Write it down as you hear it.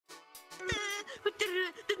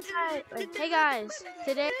Hey guys,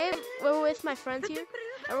 today we're with my friends here,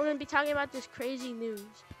 and we're gonna be talking about this crazy news.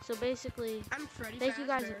 So basically, I'm Freddy thank you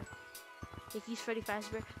guys. Fazbear. Thank you, Freddy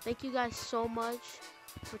Fazbear. Thank you guys so much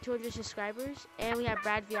for 200 subscribers, and we have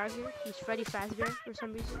Brad VR here. He's Freddy Fazbear for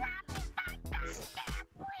some reason.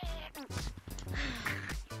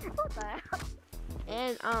 What the hell?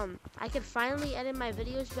 And I can finally edit my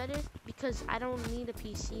videos better because I don't need a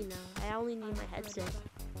PC now. I only need my headset,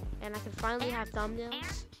 and I can finally have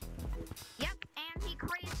thumbnails. Yep, and he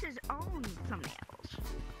creates his own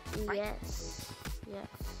thumbnails. Right? Yes, yes.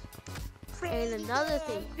 And another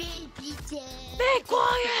thing. Be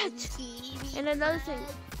quiet. And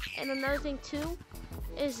another thing too,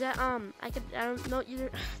 is that I don't know.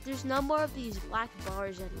 There's no more of these black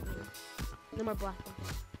bars anymore. No more black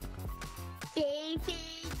bars.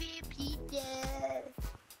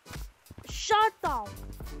 Shut up.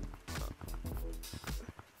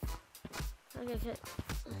 Okay.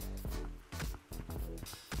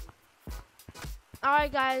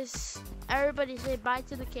 Alright guys, everybody say bye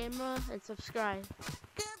to the camera and subscribe.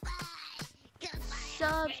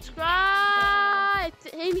 Subscribe!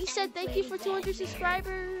 Amy said thank you for 200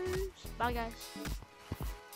 subscribers. Bye guys.